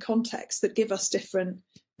different contexts that give us different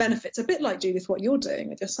benefits, a bit like, Judith, what you're doing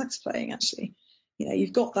with your sax playing, actually.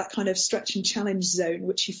 You've got that kind of stretch and challenge zone,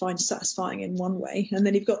 which you find satisfying in one way. And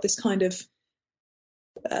then you've got this kind of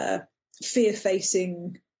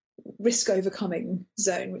fear-facing risk overcoming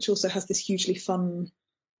zone, which also has this hugely fun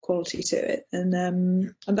quality to it,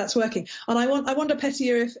 and that's working. And I wonder,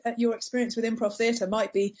 Petya, if your experience with improv theatre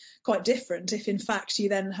might be quite different if in fact you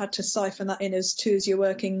then had to siphon that in as two of your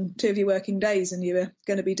working days and you were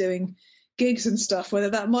going to be doing gigs and stuff, whether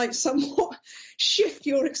that might somewhat shift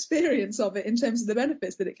your experience of it in terms of the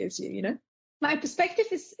benefits that it gives you, you know? My perspective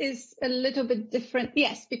is a little bit different,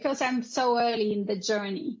 yes, because I'm so early in the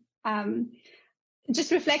journey.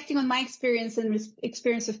 Just reflecting on my experience and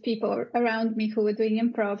experience of people around me who were doing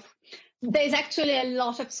improv, there's actually a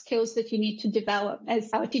lot of skills that you need to develop. As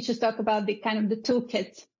our teachers talk about, the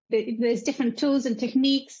toolkit. There's different tools and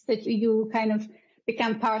techniques that you kind of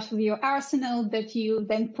become part of your arsenal that you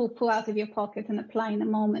then pull out of your pocket and apply in a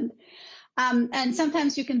moment. And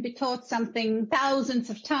sometimes you can be taught something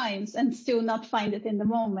thousands of times and still not find it in the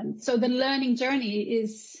moment. So the learning journey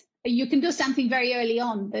is, you can do something very early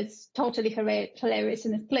on that's totally hilarious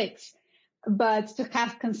and it clicks, but to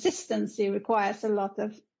have consistency requires a lot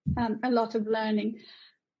of learning.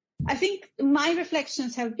 I think my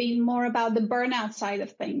reflections have been more about the burnout side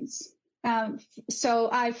of things. So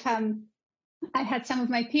I had some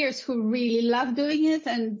of my peers who really loved doing it,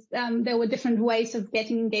 and there were different ways of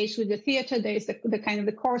getting engaged with the theatre. There's the kind of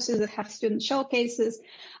the courses that have student showcases,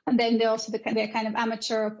 and then there also the kind of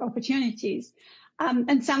amateur opportunities.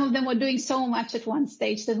 And some of them were doing so much at one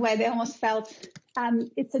stage that where they almost felt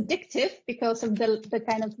it's addictive because of the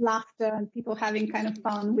kind of laughter and people having kind of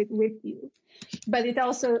fun with you. But it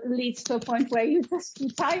also leads to a point where you just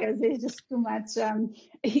get tired. There's just too much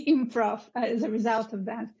improv as a result of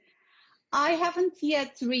that. I haven't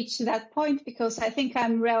yet reached that point because I think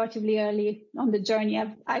I'm relatively early on the journey.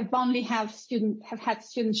 I've only had student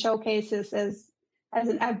showcases I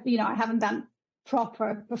haven't done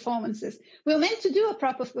proper performances. We were meant to do a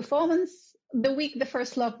proper performance the week the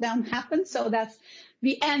first lockdown happened, so that's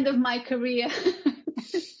the end of my career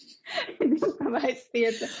in improvised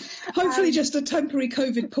theatre. Hopefully just a temporary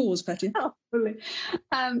COVID pause, Petya. Hopefully.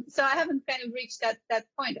 So I haven't kind of reached that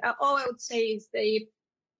point. All I would say is the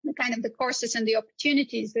kind of the courses and the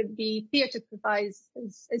opportunities that the theatre provides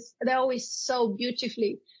they're always so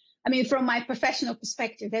beautifully, I mean, from my professional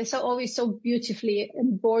perspective, they're always so beautifully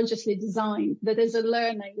and gorgeously designed that as a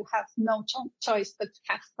learner, you have no choice but to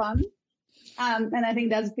have fun. And I think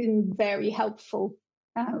that's been very helpful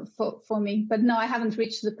for me. But no, I haven't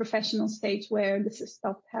reached the professional stage where this has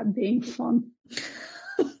stopped being fun.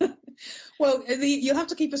 Well, you'll have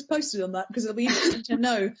to keep us posted on that because it'll be interesting to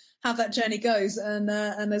know how that journey goes. And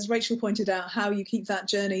as Rachel pointed out, how you keep that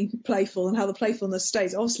journey playful and how the playfulness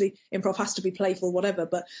stays. Obviously, improv has to be playful, whatever.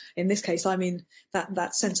 But in this case, I mean,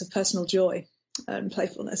 that sense of personal joy and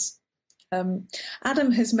playfulness.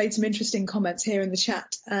 Adam has made some interesting comments here in the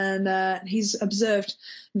chat, and he's observed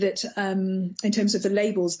that in terms of the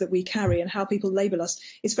labels that we carry and how people label us,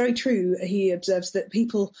 it's very true. He observes that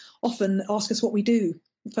people often ask us what we do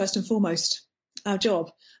first and foremost, our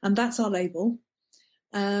job, and that's our label.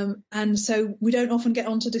 And so we don't often get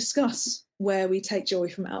on to discuss where we take joy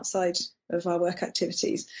from outside of our work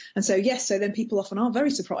activities. And so, yes, so then people often are very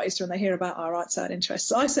surprised when they hear about our outside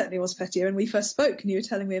interests. I certainly was, Petya, when we first spoke and you were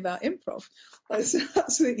telling me about improv. I was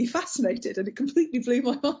absolutely fascinated, and it completely blew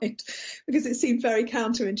my mind because it seemed very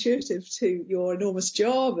counterintuitive to your enormous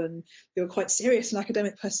job and your quite serious and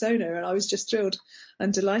academic persona. And I was just thrilled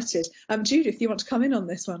and delighted. Judith, you want to come in on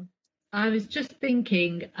this one? I was just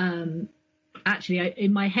thinking, actually,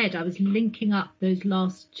 in my head, I was linking up those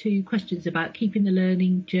last two questions about keeping the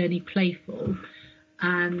learning journey playful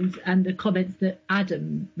and the comments that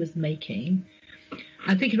Adam was making.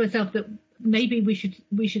 I'm thinking to myself that maybe we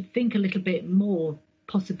should think a little bit more,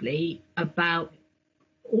 possibly, about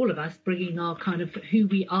all of us bringing our kind of who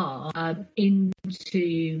we are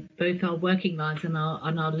into both our working lives and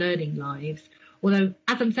our learning lives. Although,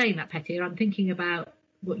 as I'm saying that, Petya, I'm thinking about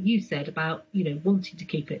what you said about, wanting to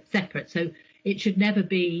keep it separate. So it should never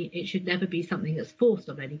be something that's forced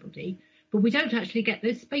on anybody. But we don't actually get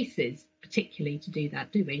those spaces particularly to do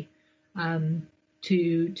that, do we?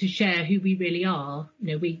 To share who we really are.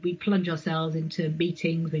 We plunge ourselves into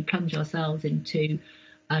meetings, we plunge ourselves into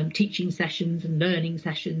teaching sessions and learning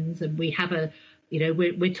sessions, and we have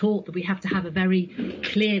we're taught that we have to have a very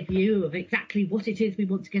clear view of exactly what it is we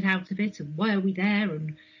want to get out of it and why are we there,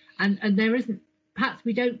 and there isn't, perhaps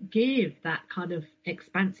we don't give that kind of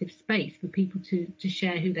expansive space for people to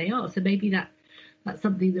share who they are. So maybe that's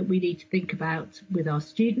something that we need to think about with our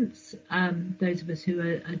students, those of us who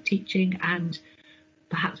are teaching, and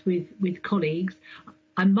perhaps with colleagues.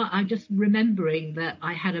 I'm just remembering that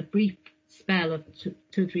I had a brief spell of 2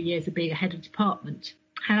 or 3 years of being a head of department,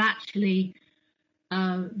 and actually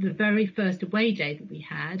the very first away day that we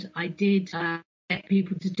had, I did get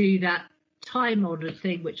people to do that time-honoured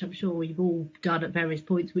thing, which I'm sure we've all done at various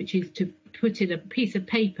points, which is to put in a piece of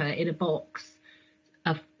paper in a box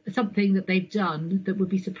of something that they've done that would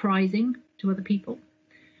be surprising to other people.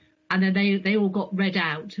 And then they all got read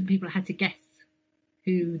out and people had to guess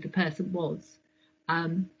who the person was.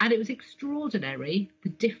 And it was extraordinary, the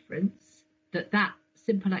difference that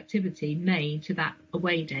simple activity made to that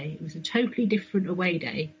away day. It was a totally different away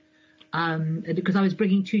day. Because I was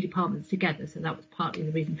bringing two departments together, so that was partly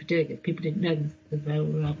the reason for doing it. People didn't know them very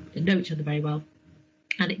well, didn't know each other very well,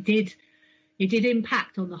 and it did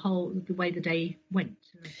impact on the way the day went.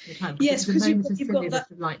 The time. Yes, because you've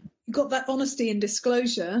got that honesty and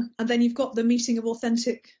disclosure, and then you've got the meeting of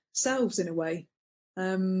authentic selves in a way,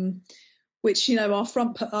 which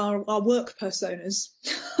our work personas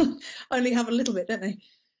only have a little bit, don't they?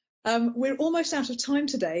 We're almost out of time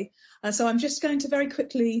today, so I'm just going to very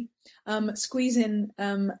quickly squeeze in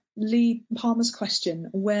Lee Palmer's question,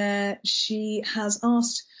 where she has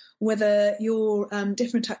asked whether your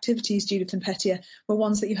different activities, Judith and Petya, were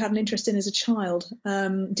ones that you had an interest in as a child.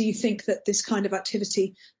 Do you think that this kind of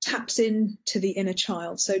activity taps into the inner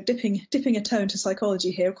child? So dipping a toe into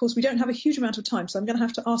psychology here. Of course, we don't have a huge amount of time, so I'm going to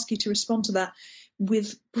have to ask you to respond to that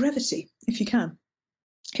with brevity, if you can.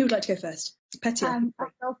 Who would like to go first? Petya.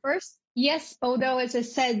 I'll go first. Yes, although, as I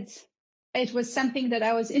said, it was something that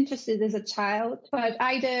I was interested in as a child, but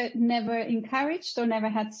either never encouraged or never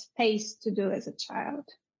had space to do as a child.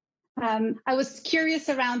 I was curious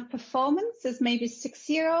around performance as maybe a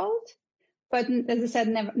 6-year-old, but as I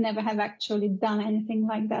said, never have actually done anything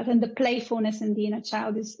like that. And the playfulness in the inner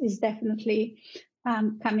child is definitely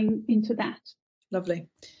coming into that. Lovely.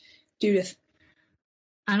 Judith.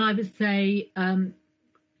 And I would say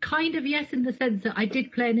kind of yes, in the sense that I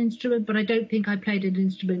did play an instrument, but I don't think I played an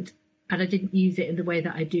instrument and I didn't use it in the way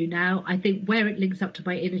that I do now. I think where it links up to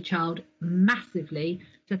my inner child massively,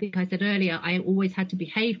 so I think I said earlier, I always had to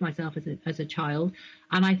behave myself as a child.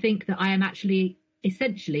 And I think that I am actually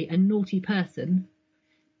essentially a naughty person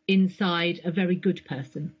inside a very good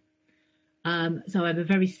person. So I'm a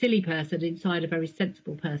very silly person inside a very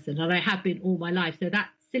sensible person. And I have been all my life. So that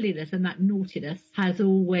silliness and that naughtiness has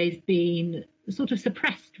always been sort of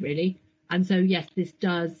suppressed, really. And so, yes, this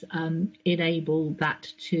does enable that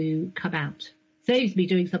to come out. Saves me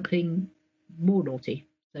doing something more naughty.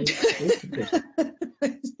 So good.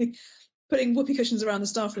 Putting whoopee cushions around the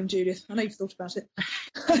staff room, Judith. I know you've thought about it.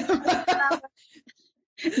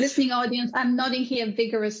 Listening audience, I'm nodding here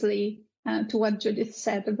vigorously to what Judith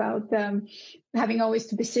said about having always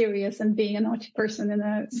to be serious and being a naughty person in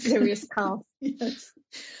a serious cast. Yes.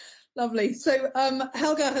 Lovely. So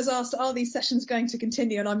Helga has asked, are these sessions going to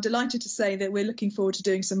continue? And I'm delighted to say that we're looking forward to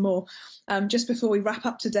doing some more. Just before we wrap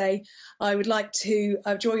up today, I would like to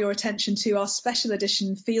draw your attention to our special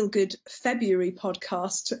edition Feel Good February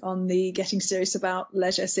podcast on the Getting Serious About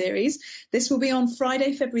Leisure series. This will be on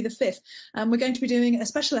Friday, February the 5th. And we're going to be doing a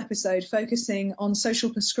special episode focusing on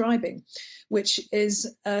social prescribing, which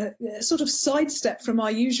is a sort of sidestep from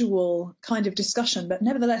our usual kind of discussion. But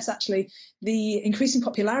nevertheless, actually, the increasing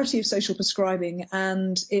popularity of social prescribing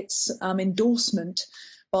and its endorsement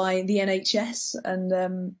by the NHS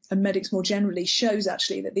and medics more generally shows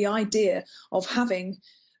actually that the idea of having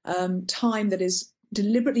time that is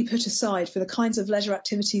deliberately put aside for the kinds of leisure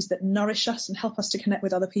activities that nourish us and help us to connect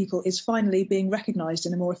with other people is finally being recognised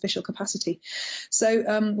in a more official capacity.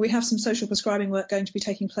 So we have some social prescribing work going to be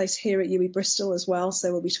taking place here at UWE Bristol as well.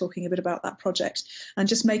 So we'll be talking a bit about that project and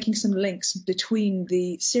just making some links between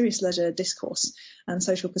the serious leisure discourse and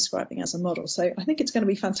social prescribing as a model. So I think it's going to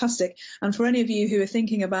be fantastic. And for any of you who are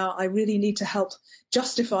thinking about, I really need to help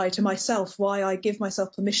justify to myself why I give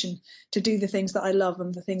myself permission to do the things that I love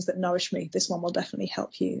and the things that nourish me, this one will definitely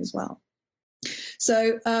help you as well.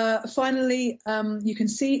 So finally, you can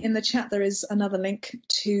see in the chat there is another link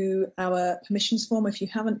to our permissions form if you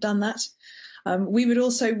haven't done that. We would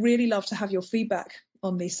also really love to have your feedback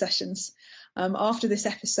on these sessions. After this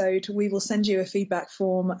episode, we will send you a feedback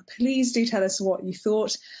form. Please do tell us what you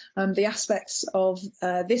thought, the aspects of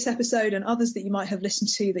this episode and others that you might have listened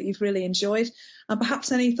to that you've really enjoyed, and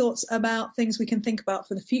perhaps any thoughts about things we can think about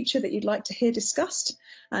for the future that you'd like to hear discussed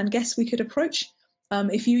and guests we could approach.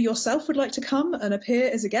 If you yourself would like to come and appear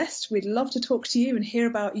as a guest, we'd love to talk to you and hear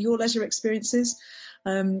about your leisure experiences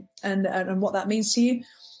and what that means to you.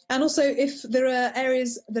 And also, if there are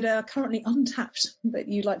areas that are currently untapped that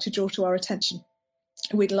you'd like to draw to our attention,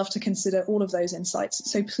 we'd love to consider all of those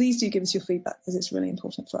insights. So please do give us your feedback, because it's really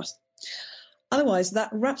important for us. Otherwise, that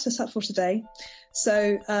wraps us up for today.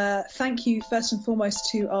 So thank you first and foremost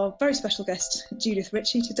to our very special guest, Judith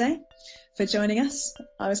Ritchie, today for joining us.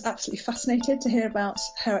 I was absolutely fascinated to hear about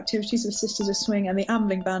her activities with Sisters of Swing and the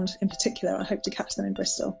Ambling Band in particular. I hope to catch them in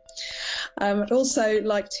Bristol. I'd also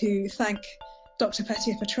like to thank Dr.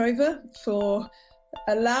 Petia Petrova for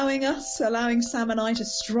allowing Sam and I to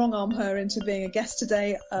strong-arm her into being a guest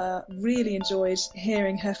today. Really enjoyed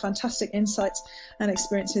hearing her fantastic insights and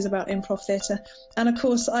experiences about improv theatre. And of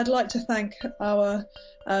course, I'd like to thank our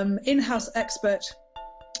in-house expert,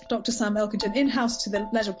 Dr. Sam Elkington, in-house to the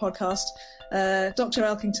Leisure Podcast. Dr.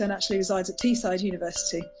 Elkington actually resides at Teesside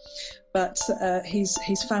University, but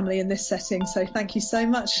he's family in this setting. So thank you so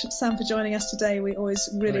much, Sam, for joining us today. We always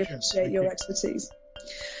really appreciate your expertise.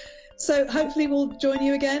 So hopefully we'll join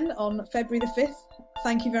you again on February the 5th.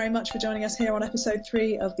 Thank you very much for joining us here on episode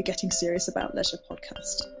 3 of the Getting Serious About Leisure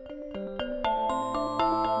podcast.